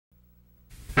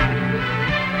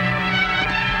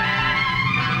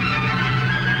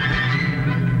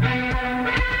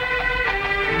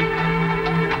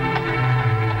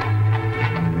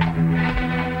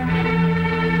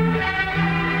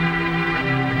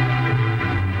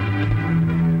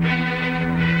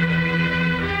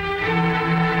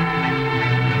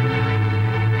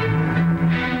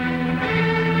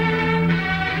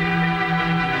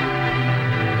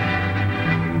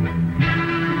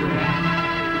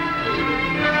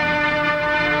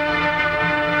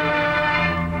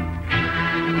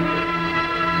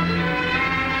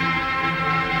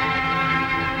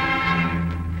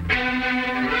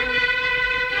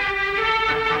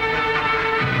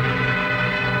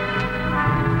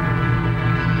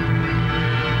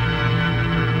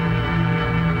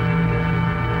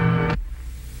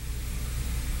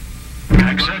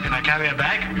have her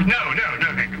back? No,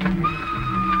 thank you.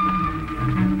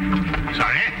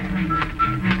 Sorry.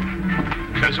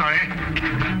 So sorry.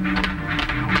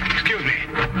 Excuse me.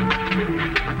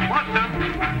 What, sir?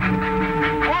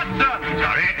 What, sir?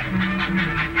 Sorry.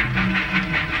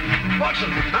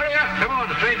 Watson, hurry up. Come on,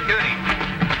 the train's going.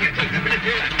 Yes, a minute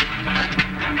here.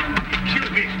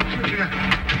 Excuse me.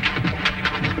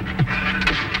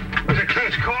 Was it a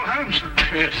close call, Holmes?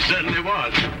 Yes, certainly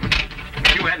was.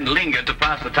 If you hadn't lingered to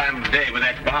pass the time of day with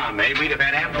that barmaid, we'd have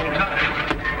had ample time.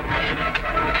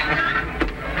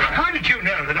 How did you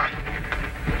know that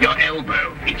Your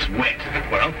elbow, it's wet.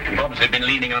 Well, you've obviously been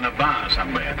leaning on a bar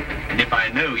somewhere. And if I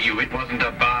know you, it wasn't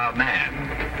a bar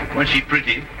man. Was she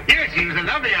pretty? Yes, he was a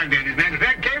lovely young lady. As a matter of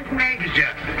fact, came from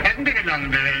Lancashire. Hasn't been in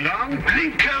London very long.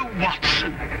 Blinko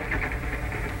Watson.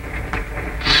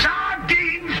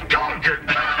 Sardines Taunton.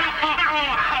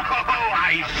 Oh,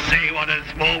 I say, what a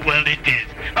small world it is.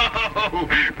 Oh,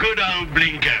 good old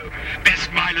Blinko. Best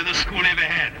smile of the school ever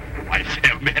had. I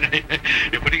say, man,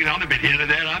 you're putting it on a bit here and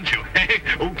there, aren't you?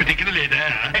 Oh, particularly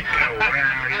there. Oh,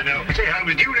 well, you know. Say,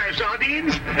 Holmes, do you know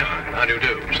sardines? How do you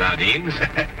do, sardines?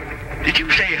 Did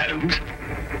you say Holmes?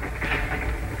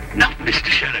 Not Mr.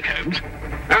 Sherlock Holmes.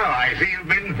 Oh, I see you've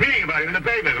been reading about him in the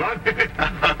papers, what?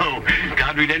 Oh,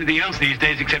 can't read anything else these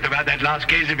days except about that last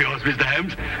case of yours, Mr.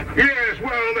 Holmes. Yes,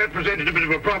 well, that presented a bit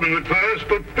of a problem at first,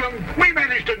 but we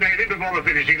managed to nail it before the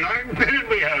finishing line, didn't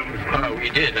we, Holmes? Oh, we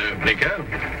did, Blinko.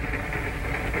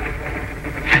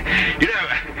 You know,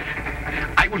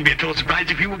 I wouldn't be at all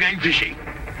surprised if you were going fishing.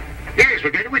 Yes,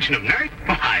 we're going to Witchenham, no?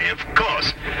 Why, of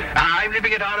course. I'm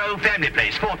living at our old family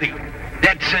place, Forthing.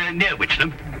 That's near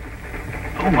Witchenham.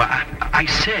 Oh, I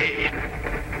say.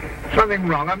 Something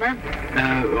wrong, man?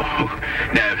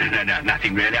 No,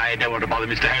 nothing really. I don't want to bother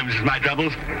Mr. Holmes with my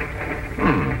troubles.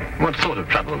 What sort of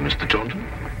trouble, Mr. Taunton?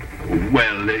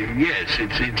 Well, yes,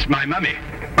 it's my mummy.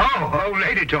 Oh,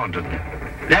 Lady Taunton.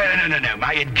 No,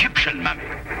 my Egyptian mummy.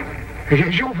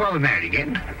 Is your father married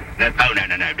again? No,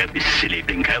 don't be silly,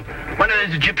 Blinko. One of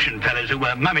those Egyptian fellows who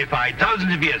were mummified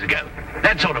thousands of years ago.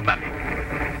 That sort of mummy.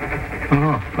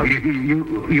 Oh,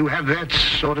 you have that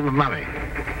sort of a mummy?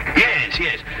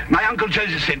 Yes. My Uncle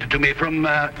Joseph sent it to me from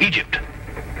Egypt.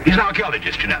 He's an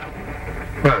archaeologist, you know.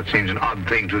 Well, it seems an odd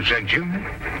thing to have sent you.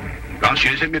 Last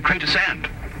year he sent me a crate of sand.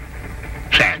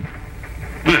 Sand?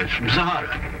 Yes, from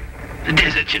Sahara. The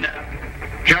desert, you know.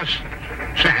 Just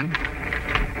sand?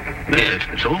 Yes,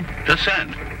 that's all. Just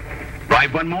sand.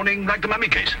 Arrived one morning like the mummy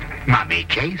case. Mummy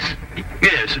case?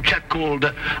 Yes, a chap called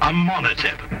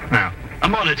Amenhotep. No.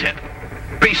 Amenhotep.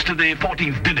 Priest of the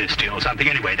 14th dynasty or something.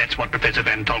 Anyway, that's what Professor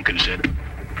Van Tolkien said.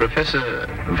 Professor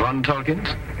Von Tolkien?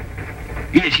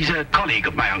 Yes, he's a colleague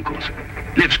of my uncle's.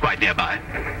 Lives quite nearby.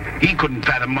 He couldn't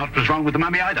fathom what was wrong with the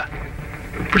mummy either.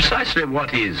 Precisely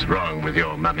what is wrong with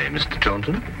your mummy, Mr.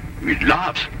 Taunton? It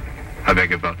laughs. I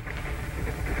beg your pardon?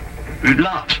 It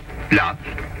laughs. Laughs?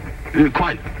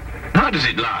 Quite. How does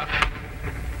it laugh?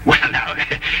 Well, now,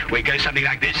 we go something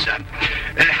like this.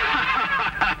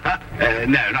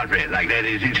 No, not really like that.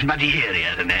 It's much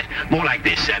eerier than that. More like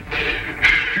this.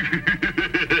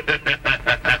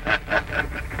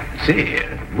 Say,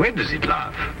 when does it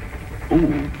laugh?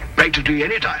 Oh, practically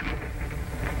any time.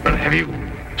 Well, have you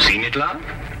seen it laugh?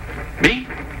 Me?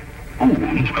 Oh,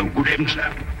 good heavens,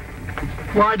 no.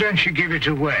 Why don't you give it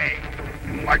away?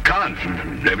 I can't.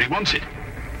 Nobody wants it.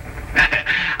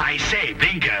 I say,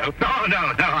 Blinko.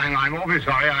 No, I'm awfully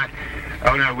sorry.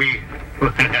 We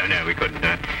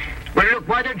couldn't. Well, look,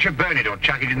 why don't you burn it or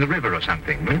chuck it in the river or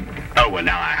something, hmm? Oh, well,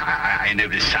 now, I know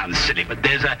this sounds silly, but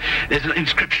there's an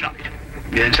inscription on it.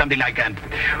 There's something like,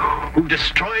 who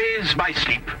destroys my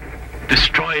sleep,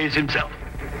 destroys himself.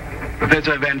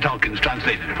 Professor Van Tolkien's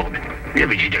translated it for me. Yeah,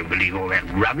 but you don't believe all that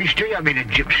rubbish, do you? I mean,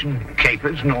 Egyptian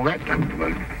capers and all that.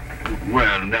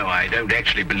 Well, no, I don't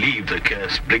actually believe the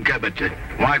curse, Blinker, but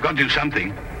I've got to do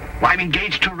something. Well, I'm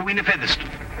engaged to Rowena Featherstone.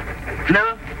 You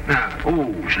know? No.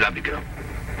 Oh, she's a lovely girl.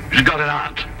 She's got an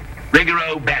aunt, regular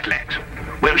old battle-axe.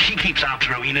 Well, she keeps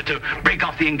after Rowena to break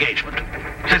off the engagement.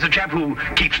 Says a chap who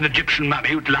keeps an Egyptian mummy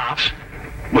who laughs,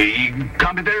 well, he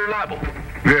can't be very reliable.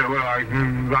 Yeah, well, I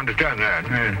understand that.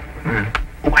 Yeah.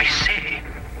 Oh, I say.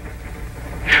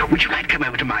 Would you like to come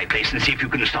over to my place and see if you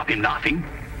can stop him laughing?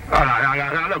 Oh,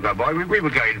 no, look, my boy, we were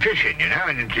going fishing, you know,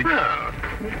 and it... Oh,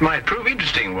 it might prove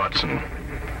interesting, Watson.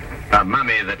 A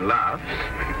mummy that laughs.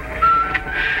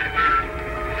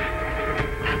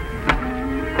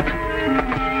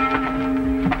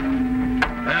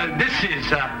 This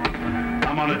is,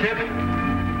 Amenhotep.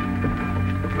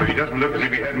 Well, he doesn't look as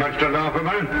if he had much to laugh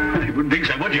about. You wouldn't think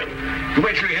so, would you? You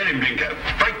wait till you hear him, Blinko.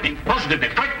 Frightening, positively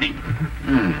frightening.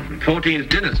 14th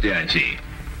dynasty, I see.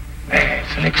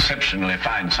 It's an exceptionally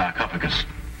fine sarcophagus.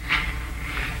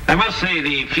 I must say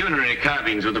the funerary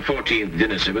carvings of the 14th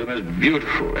dynasty were the most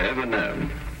beautiful ever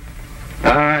known.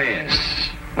 Ah, yes.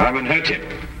 Amenhotep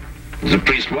was a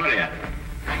priest-warrior.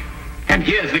 And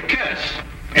here's the curse.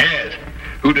 Yes.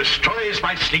 Who destroys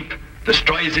by sleep,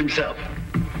 destroys himself.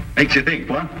 Makes you think,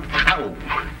 what? Ow.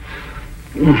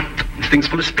 This thing's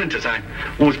full of splinters. I'm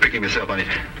always pricking myself on it.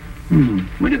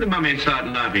 When did the mummy start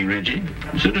laughing, Reggie?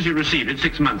 As soon as you received it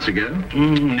 6 months ago?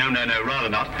 No, rather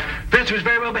not. First he was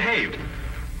very well behaved.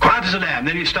 Quiet as a lamb,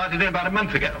 then he started it about a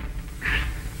month ago.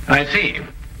 I see.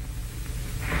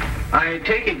 I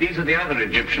take it these are the other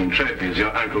Egyptian trophies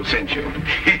your uncle sent you.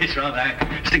 Yes, rather.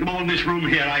 I stick them all in this room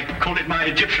here. I call it my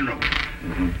Egyptian room.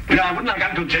 You know, I wouldn't like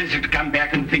Uncle Joseph to come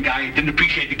back and think I didn't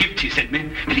appreciate the gifts he sent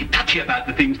me. Pretty touchy about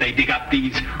the things they dig up,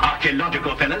 these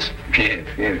archaeological fellas. Yes,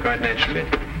 quite naturally.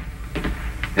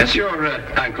 Has your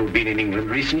uncle been in England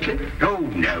recently? Oh,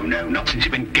 no, not since he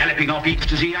went galloping off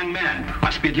east as a young man.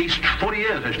 Must be at least 40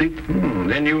 years, I think.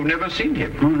 Then you've never seen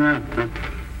him? Oh, no.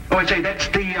 Oh, I'd say that's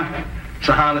the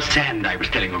Sahara sand I was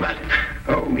telling you about.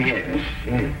 Oh, yes.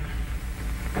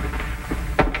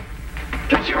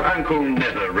 Does your uncle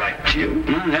never write to you?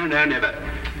 No, never.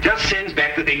 Just sends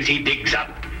back the things he digs up.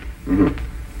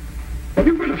 Have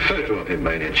you got a photo of him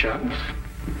by any chance?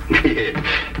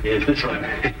 Yes, this one.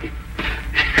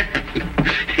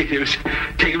 It was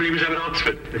taken when he was up at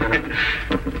Oxford.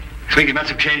 I think he must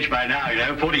have changed by now, you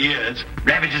know, 40 years.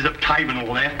 Ravages of time and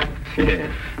all that.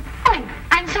 Yes. Oh,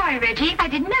 I'm sorry, Reggie. I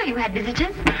didn't know you had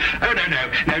visitors. Oh,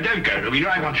 no, don't go, Rowena.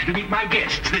 I want you to meet my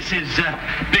guests. This is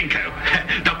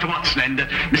Blinko, Dr. Watson, and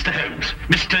Mr. Holmes,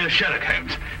 Mr. Sherlock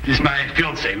Holmes. This is my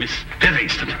fiancée, Miss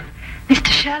Featherington. Mr.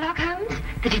 Sherlock Holmes?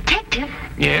 The detective?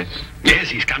 Yes. Yes,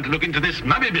 he's come to look into this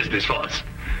mummy business for us.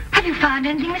 Have you found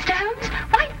anything, Mr. Holmes?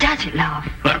 Why does it laugh?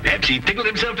 Well, perhaps he tickled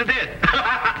himself to death.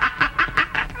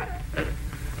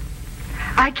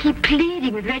 I keep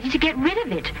pleading with Reggie to get rid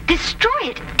of it. Destroy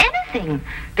it. Anything.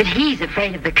 But he's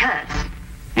afraid of the curse.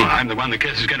 Well, I'm the one the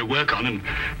curse is going to work on, and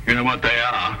you know what they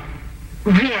are.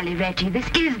 Really, Reggie, this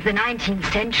is the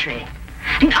 19th century.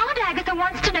 And Aunt Agatha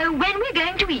wants to know when we're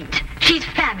going to eat. She's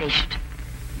famished.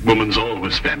 Woman's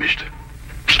always famished.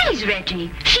 Please,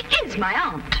 Reggie. She is my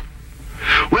aunt.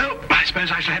 Well, I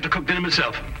suppose I shall have to cook dinner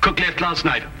myself. Cook left last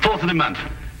night, 4th of the month.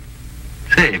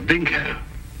 Say, Binko,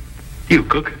 you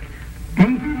cook?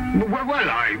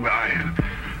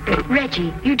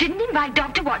 Reggie, you didn't invite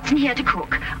Dr. Watson here to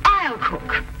cook. I'll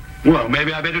cook. Well,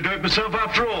 maybe I better do it myself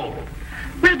after all.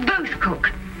 We'll both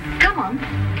cook. Come on.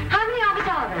 How many of us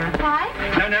are there?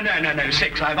 5? No,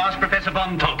 6. I've asked Professor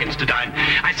Von Tolkins to dine.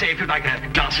 I say if you'd like a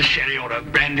glass of sherry or a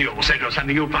brandy or soda or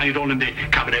something, you'll find it all in the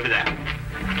cupboard over there.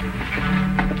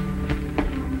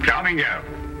 Charming girl.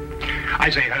 I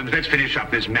say, Holmes, let's finish up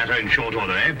this matter in short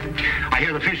order, eh? I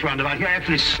hear the fish roundabout here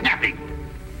actually snapping.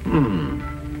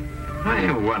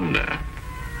 I wonder.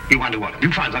 You wonder what?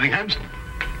 You find something, Holmes?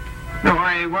 No,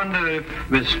 I wonder if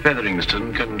Miss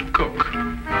Featherington can cook.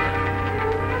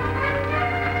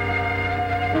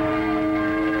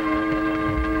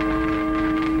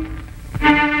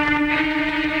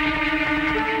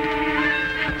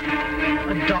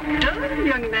 A doctor,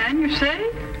 young man, you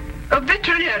say? A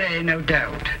veterinary, no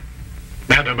doubt.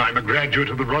 Madam, I'm a graduate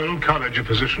of the Royal College of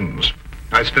Physicians.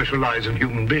 I specialize in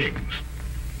human beings.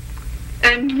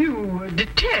 And you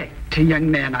detect, young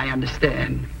man, I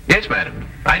understand. Yes, madam.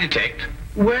 I detect.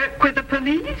 Work with the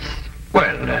police?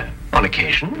 Well, on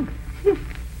occasion.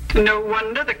 No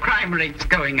wonder the crime rate's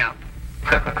going up.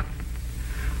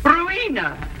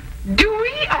 Rowena, do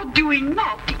we or do we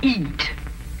not eat?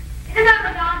 It's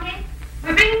over, Darky.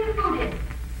 We're bringing the food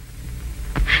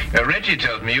in. Reggie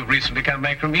tells me you've recently come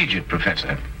back from Egypt,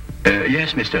 Professor.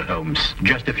 Yes, Mr. Holmes.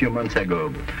 Just a few months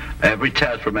ago, I have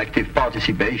retired from active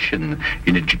participation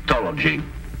in Egyptology.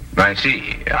 I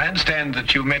see. I understand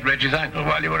that you met Reggie's uncle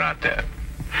while you were out there.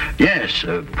 Yes,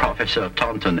 Professor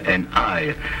Taunton and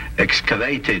I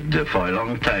excavated for a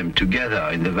long time together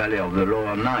in the valley of the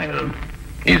Lower Nile.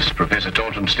 Is Professor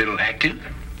Taunton still active?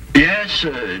 Yes,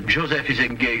 Joseph is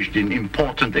engaged in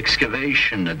important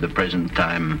excavation at the present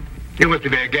time. You must be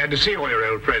very glad to see all your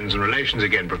old friends and relations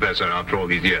again, Professor, after all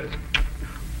these years.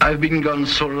 I've been gone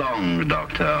so long,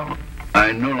 Doctor.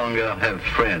 I no longer have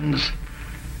friends.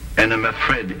 And I'm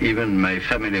afraid even my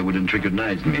family wouldn't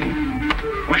recognize me.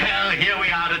 Well, here we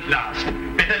are at last.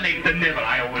 Better late than never,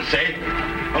 I always say.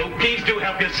 Oh, please do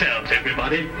help yourselves,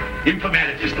 everybody.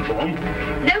 Informalities to form.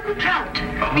 Local trout.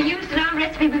 We used an old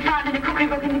recipe we found in a cookery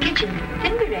book in the kitchen.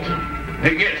 Didn't we, Reggie?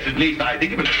 Yes, at least I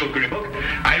think it was a cookery book.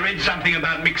 I read something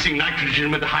about mixing nitrogen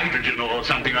with hydrogen or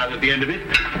something right at the end of it.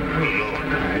 Oh,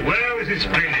 Lord. Well, this is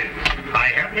splendid. I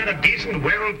haven't had a decent,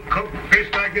 well-cooked fish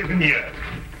like this in years.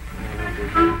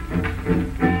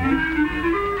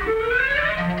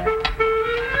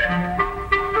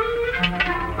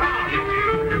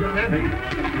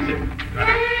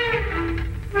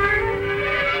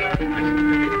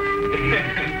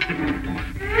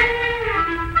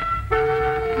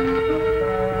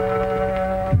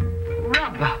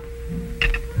 Rubber.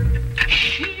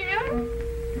 Sheer,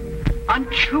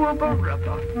 unchewable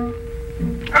rubber.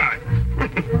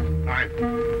 I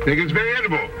think it's very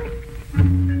edible.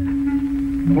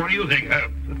 What do you think,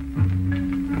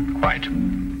 Holmes? Quite.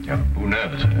 Who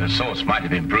knows? A sauce might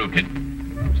have improved it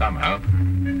somehow.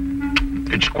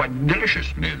 It's quite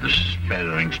delicious, Miss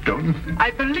Featheringstone.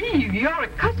 I believe you're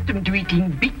accustomed to eating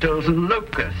beetles and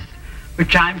locusts,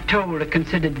 which I'm told are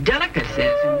considered delicacies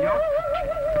in your country.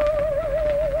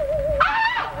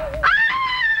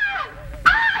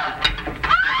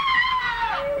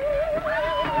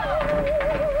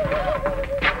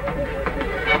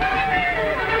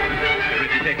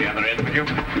 Take the other end, would you?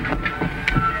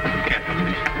 Carefully,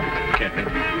 please.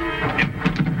 Carefully.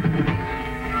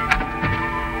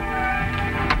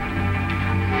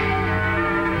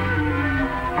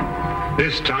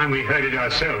 This time we heard it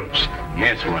ourselves.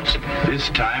 Yes, Watson. This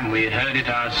time we heard it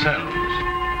ourselves.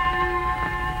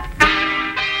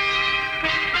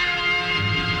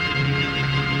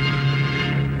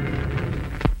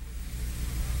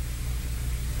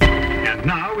 And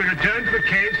now we return to the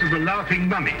case of the Laughing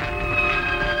Mummy.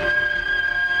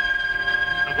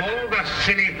 Of all the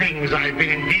silly things I've been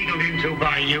inveigled into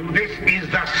by you, this is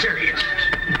the silliest.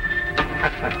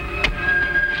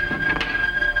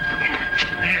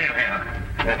 There we are.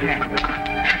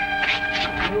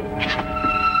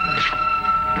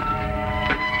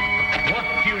 What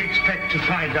do you expect to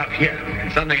find up here?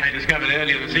 Something I discovered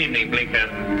earlier this evening, Blinker.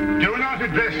 Do not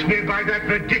address me by that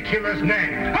ridiculous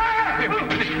name. All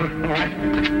right.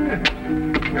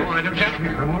 Go on, don't you?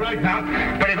 I'm all right now,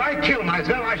 but if I kill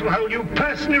myself, I shall hold you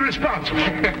personally responsible.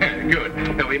 Good.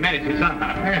 So we managed it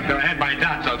somehow. Though I had my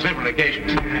doubts on several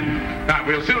occasions. Now,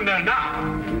 we'll soon know now.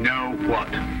 Know what?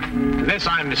 Unless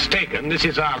I'm mistaken, this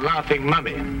is our laughing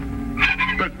mummy.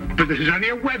 But this is only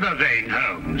a weather vane,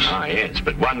 Holmes. Ah, yes,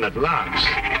 but one that laughs.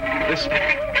 This...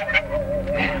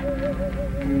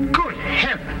 Good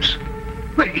heavens!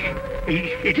 Well,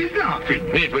 it is laughing.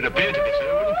 It would appear to be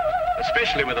so,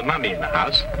 especially with a mummy in the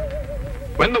house.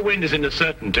 When the wind is in a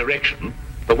certain direction,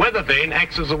 the weather vane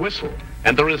acts as a whistle,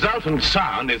 and the resultant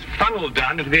sound is funneled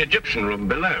down into the Egyptian room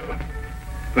below.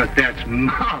 But that's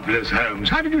marvelous, Holmes.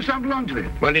 How did you stumble onto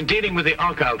it? Well, in dealing with the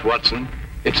occult, Watson,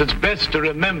 it's best to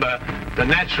remember the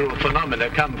natural phenomena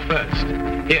come first.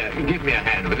 Here, give me a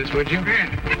hand with this, would you?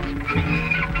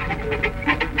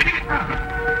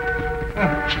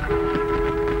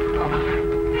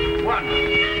 One.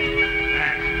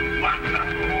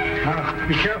 Wonderful.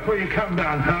 Be careful you come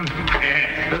down, Holmes.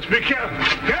 Let's be careful.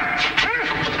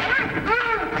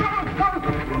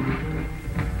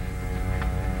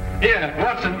 Here,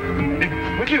 Watson,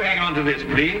 would you hang on to this,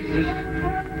 please?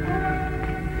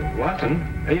 Watson,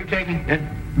 are you taking it?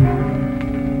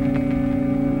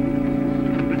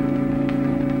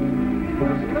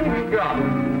 Gone.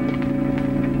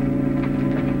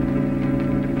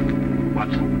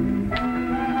 Watson.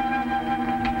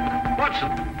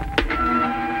 Watson.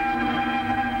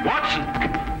 Watson.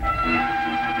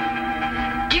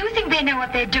 Do you think they know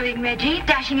what they're doing, Reggie,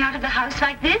 dashing out of the house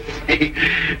like this?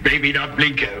 Maybe not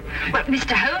Blinko. Well,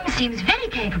 Mr. Holmes seems very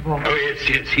capable. Oh,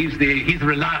 yes. He's the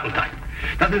reliable type.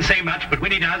 Doesn't say much, but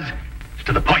when he does, it's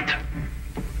to the point.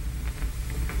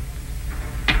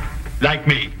 Like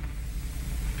me.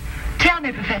 Tell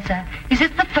me, Professor, is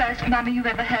this the first mummy you've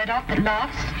ever heard of that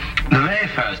laughs? The very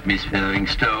first, Miss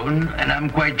Featheringstone, and I'm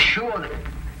quite sure that...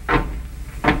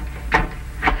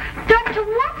 Dr.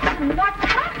 Watson, what's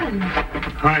happened?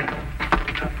 I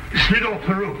slid off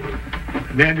the roof.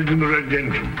 Landed in the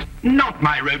rhododendrons. Not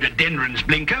my rhododendrons,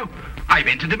 Blinko. I've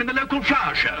entered them in the local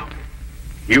flower show.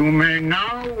 You may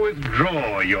now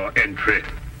withdraw your entry.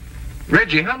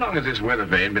 Reggie, how long has this weather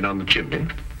vane been on the chimney?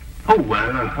 Oh,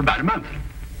 about a month.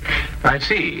 I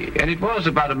see. And it was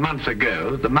about a month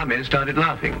ago that the mummy started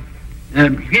laughing.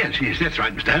 Yes, that's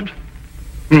right, Mr.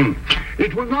 Holmes.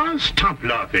 It will now stop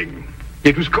laughing.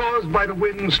 It was caused by the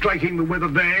wind striking the weather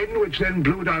vane, which then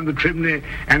blew down the chimney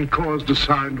and caused a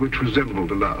sound which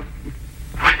resembled a laugh.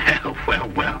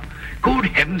 Well. Good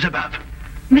heavens above.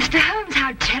 Mr. Holmes,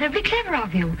 how terribly clever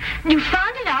of you. You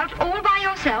found it out all by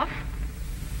yourself?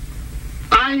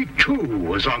 I, too,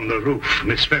 was on the roof,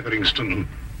 Miss Featheringstone.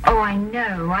 Oh, I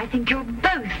know. I think you're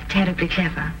both terribly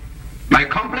clever. My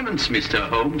compliments, Mr.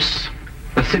 Holmes.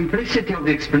 The simplicity of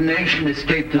the explanation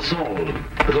escaped us all.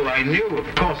 Though I knew,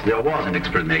 of course, there was an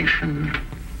explanation.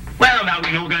 Well, now we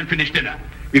can all go and finish dinner.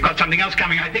 We've got something else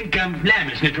coming, I think. Lamb,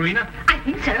 isn't it, Rowena? I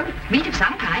think so. Meat of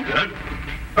some kind. Good.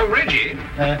 Oh, Reggie.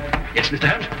 Yes, Mr.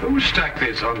 Holmes? Who stuck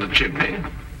this on the chimney?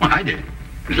 Well, I did.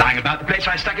 It was lying about the place,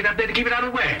 so I stuck it up there to keep it out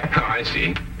of the way. Oh, I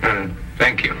see.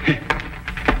 Thank you.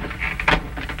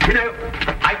 You know,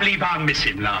 I believe I'll miss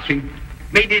him laughing.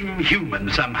 Made him human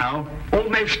somehow.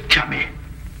 Almost chummy.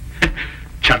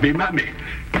 Chubby mummy.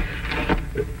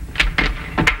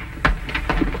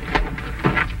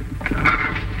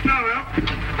 Well,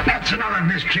 that's another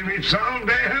mystery we've solved,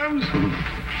 eh, Holmes?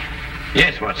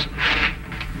 Yes, Watson.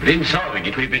 But in solving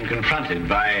it, we've been confronted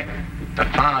by a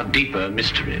far deeper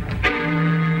mystery.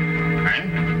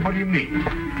 And? What do you mean?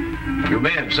 You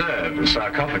may observe the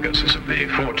sarcophagus is of the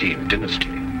 14th dynasty,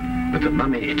 but the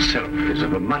mummy itself is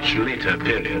of a much later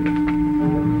period.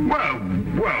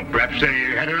 Well, perhaps they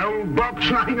had an old box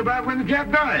lying about when the chap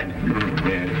died.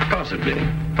 Yes, possibly.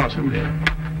 But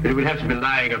it would have to be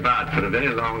lying about for a very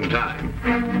long time.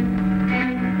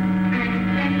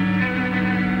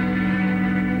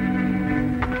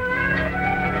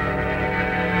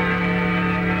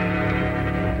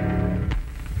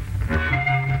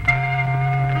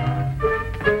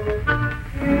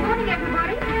 Morning,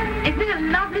 everybody. Isn't it a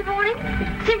lovely morning?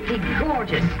 Simply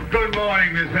gorgeous. Good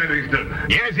morning, Miss Featherston.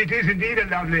 Yes, it is indeed a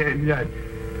lovely...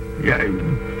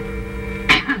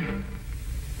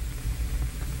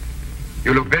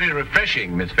 You look very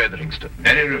refreshing, Miss Featherington.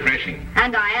 Very refreshing.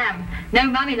 And I am. No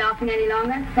mummy laughing any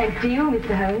longer, thanks to you,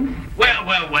 Mr. Holmes. Well,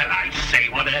 I say,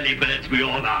 what early birds we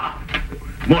all are.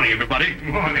 Morning, everybody.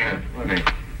 Morning.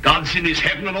 God's in his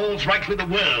heaven and all's right with the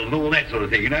world and all that sort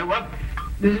of thing, you know what?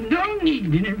 There's no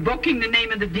need in invoking the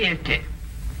name of the deity.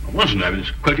 I wasn't. I was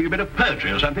quoting a bit of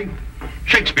poetry or something.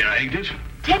 Shakespeare, I think it is.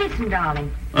 Tennyson,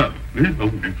 darling. Oh, really?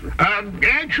 Oh,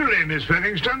 Actually, Miss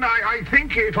Featherston, I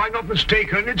think, if I'm not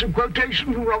mistaken, it's a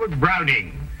quotation from Robert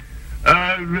Browning.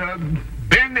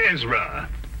 Ben Ezra.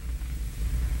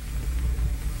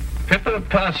 Pippa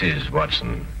passes,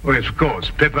 Watson. Well, yes, of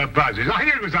course, Pippa passes. I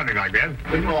knew it was something like that.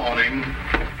 Good morning.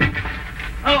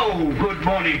 Oh, good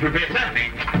morning, Professor.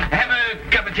 Have a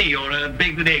cup of tea or a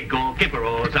baked egg or kipper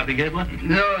or something, Edward?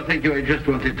 No, thank you. I just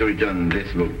wanted to return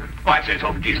this book. Oh, I say it's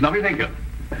awfully decent of you, thank you.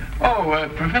 Oh,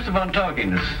 Professor Von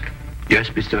Torkins. Yes,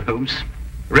 Mr. Holmes?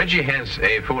 Reggie has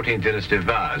a 14th dynasty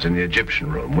vase in the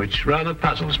Egyptian room, which rather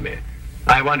puzzles me.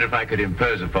 I wonder if I could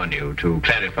impose upon you to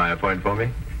clarify a point for me?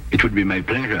 It would be my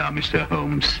pleasure, Mr.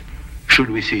 Holmes. Should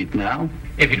we see it now?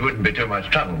 If it wouldn't be too much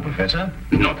trouble, Professor.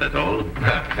 Not at all.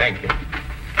 Thank you.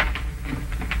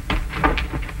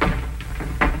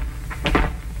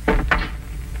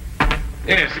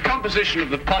 Yes, the composition of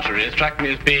the pottery struck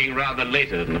me as being rather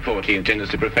later than the 14th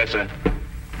dynasty, Professor.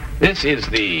 This is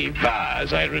the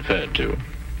vase I referred to.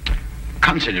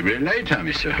 Considerably later,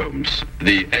 Mr. Holmes.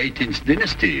 The 18th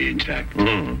dynasty, in fact.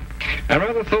 I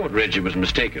rather thought Reggie was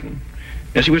mistaken,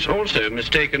 as he was also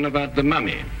mistaken about the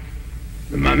mummy.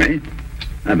 The mummy?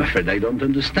 I'm afraid I don't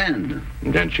understand.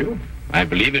 Don't you? I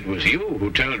believe it was you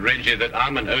who told Reggie that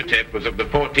Amenhotep was of the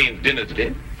 14th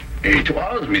dynasty. It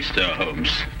was, Mr.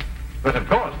 Holmes. But of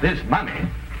course, this mummy,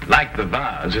 like the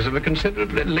vase, is of a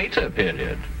considerably later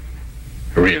period.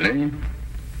 Really?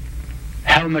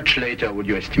 How much later would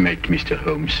you estimate, Mr.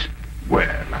 Holmes? Well,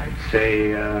 I'd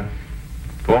say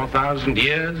 4,000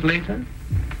 years later.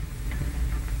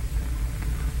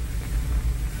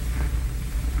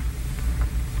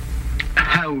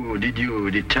 How did you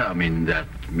determine that,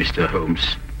 Mr.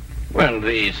 Holmes? Well,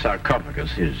 the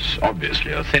sarcophagus is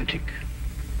obviously authentic.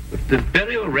 But the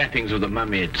burial wrappings of the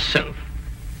mummy itself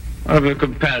are of a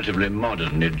comparatively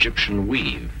modern Egyptian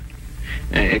weave.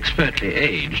 Expertly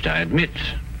aged, I admit.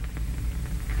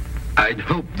 I'd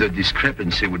hoped the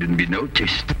discrepancy wouldn't be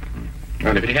noticed.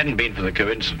 Well, if it hadn't been for the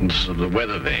coincidence of the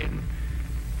weather vane,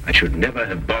 I should never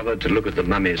have bothered to look at the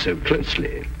mummy so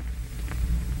closely.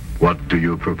 What do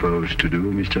you propose to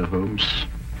do, Mr. Holmes?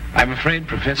 I'm afraid,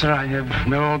 Professor, I have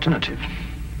no alternative.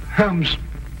 Holmes,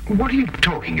 what are you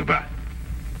talking about?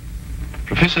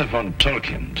 Professor Von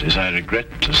Torkins is, I regret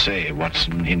to say,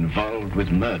 Watson, involved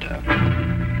with murder.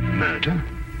 Murder?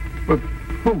 Well,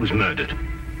 who was murdered?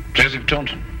 Joseph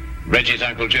Taunton, Reggie's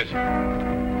Uncle Joseph.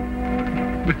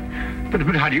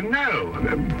 But how do you know?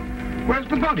 Where's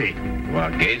the body? You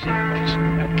are gazing,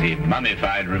 Watson, at the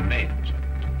mummified remains.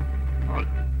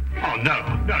 Oh,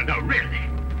 no, really.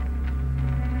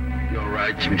 You're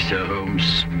right, Mr.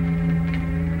 Holmes.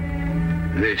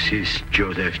 This is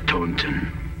Joseph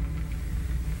Taunton.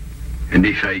 And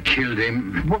if I killed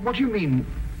him... What do you mean,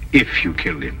 if you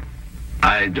killed him?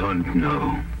 I don't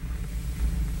know.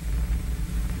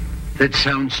 That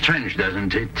sounds strange,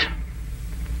 doesn't it?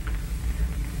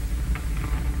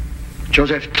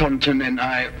 Joseph Taunton and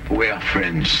I were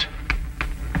friends.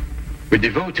 We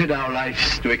devoted our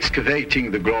lives to excavating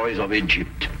the glories of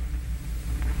Egypt.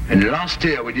 And last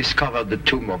year we discovered the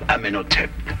tomb of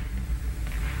Amenhotep.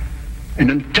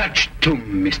 An untouched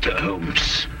tomb, Mr.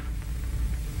 Holmes.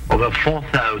 Over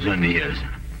 4,000 years.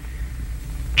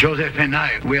 Joseph and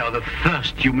I were the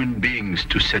first human beings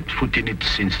to set foot in it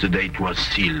since the day it was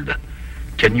sealed.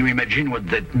 Can you imagine what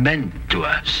that meant to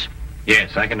us?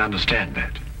 Yes, I can understand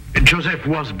that. Joseph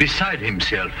was beside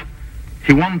himself.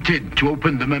 He wanted to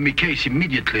open the mummy case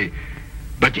immediately,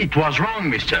 but it was wrong,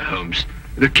 Mr. Holmes.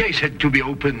 The case had to be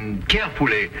opened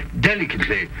carefully,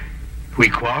 delicately. We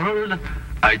quarreled.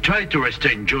 I tried to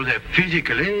restrain Joseph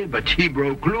physically, but he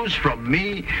broke loose from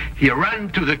me. He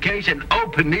ran to the case and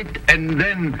opened it, and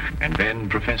then... And then,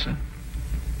 Professor?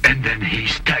 And then he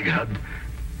staggered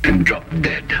and dropped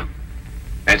dead.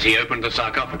 As he opened the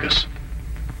sarcophagus?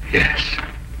 Yes.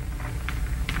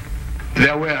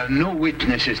 There were no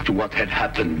witnesses to what had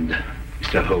happened,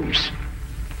 Mr. Holmes.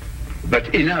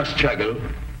 But in our struggle,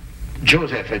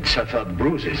 Joseph had suffered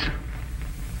bruises.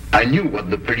 I knew what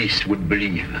the police would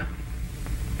believe.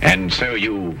 And so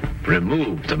you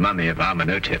removed the mummy of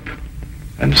Amenhotep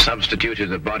and substituted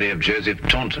the body of Joseph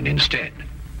Taunton instead?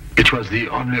 It was the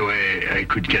only way I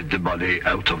could get the body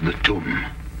out of the tomb.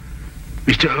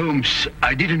 Mr. Holmes,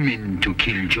 I didn't mean to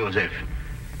kill Joseph.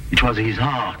 It was his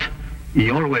heart.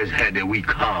 He always had a weak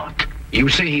heart. You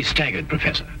say he staggered,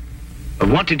 Professor.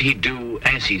 What did he do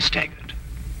as he staggered?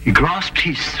 He grasped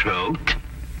his throat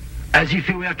as if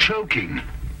he were choking.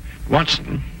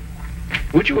 Watson,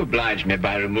 would you oblige me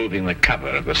by removing the cover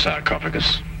of the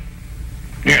sarcophagus?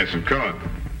 Yes, of course.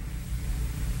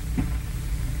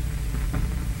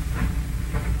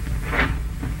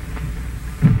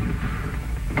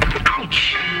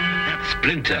 Ouch! That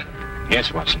splinter.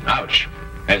 Yes, Watson, ouch.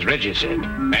 As Reggie said,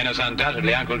 and as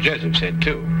undoubtedly Uncle Joseph said,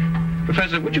 too.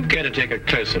 Professor, would you care to take a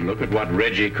closer look at what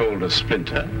Reggie called a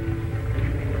splinter?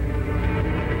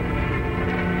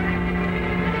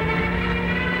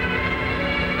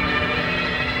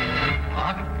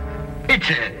 What? It's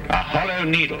a hollow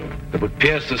needle that would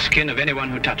pierce the skin of anyone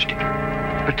who touched it.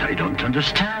 But I don't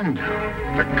understand.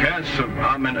 The curse of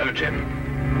Amenhotep,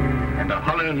 and a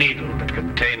hollow needle that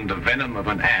contained the venom of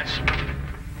an asp.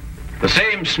 The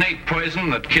same snake poison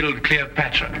that killed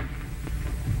Cleopatra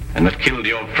and that killed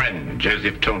your friend,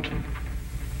 Joseph Taunton.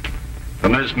 The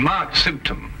most marked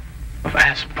symptom of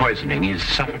asp poisoning is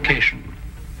suffocation.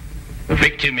 The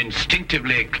victim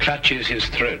instinctively clutches his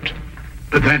throat.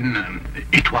 Then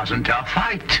it wasn't our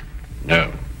fight.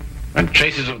 No. And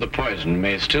traces of the poison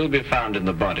may still be found in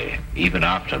the body, even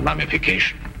after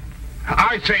mummification.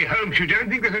 I say, Holmes, you don't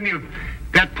think there's any of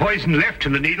that poison left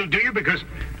in the needle, do you? Because,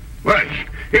 well,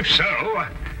 if so...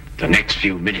 The next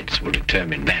few minutes will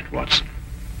determine that, Watson.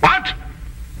 What?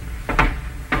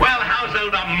 Well, how's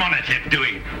old Amenhotep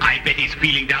doing? I bet he's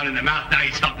feeling down in the mouth now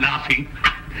he's stopped laughing.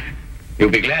 You'll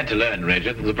be glad to learn,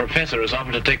 Reggie, that the professor has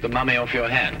offered to take the mummy off your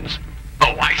hands.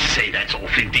 Oh, I say, that's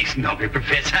awfully decent of you,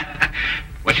 Professor.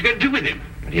 What you going to do with him?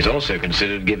 But he's also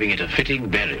considered giving it a fitting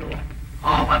burial.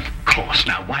 Oh, of course.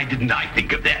 Now, why didn't I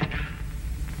think of that?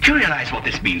 Do you realize what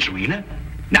this means, Rowena?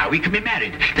 Now we can be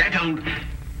married. That old...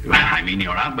 I mean,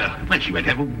 your aunt, well, she won't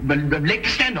have a leg to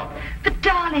stand on. But,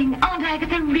 darling, Aunt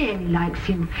Agatha really likes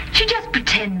you. She just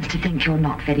pretends to think you're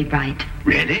not very bright.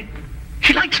 Really?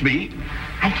 She likes me?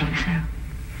 I think so.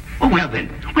 Oh, well then.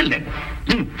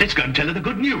 Let's go and tell her the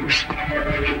good news.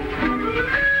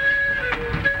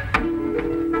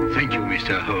 Thank you,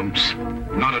 Mr. Holmes.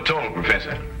 Not at all,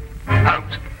 Professor.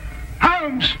 Holmes!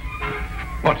 Holmes!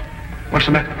 What? What's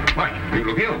the matter? Why, you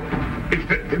look ill. It's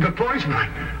the poison.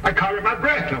 I can't get my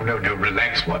breath. No,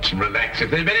 relax, Watson, relax. If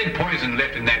there'd been any poison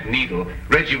left in that needle,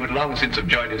 Reggie would long since have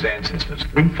joined his ancestors.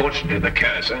 Unfortunately, the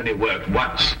curse only worked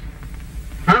once.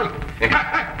 Oh.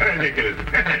 Ridiculous.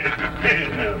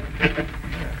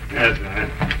 That's right.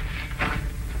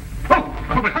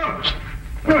 Oh, but Holmes.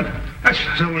 Good. That's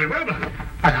all very well, but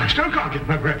I still can't get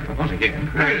my breath. Not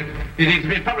again. It's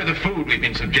been probably the food we've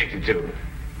been subjected to.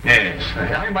 Yes,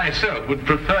 I myself would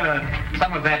prefer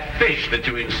some of that fish that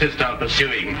you insist on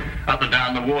pursuing up and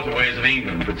down the waterways of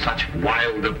England with such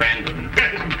wild abandon.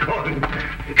 Yes, of course.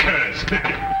 Curse.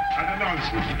 Utter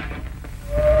nonsense.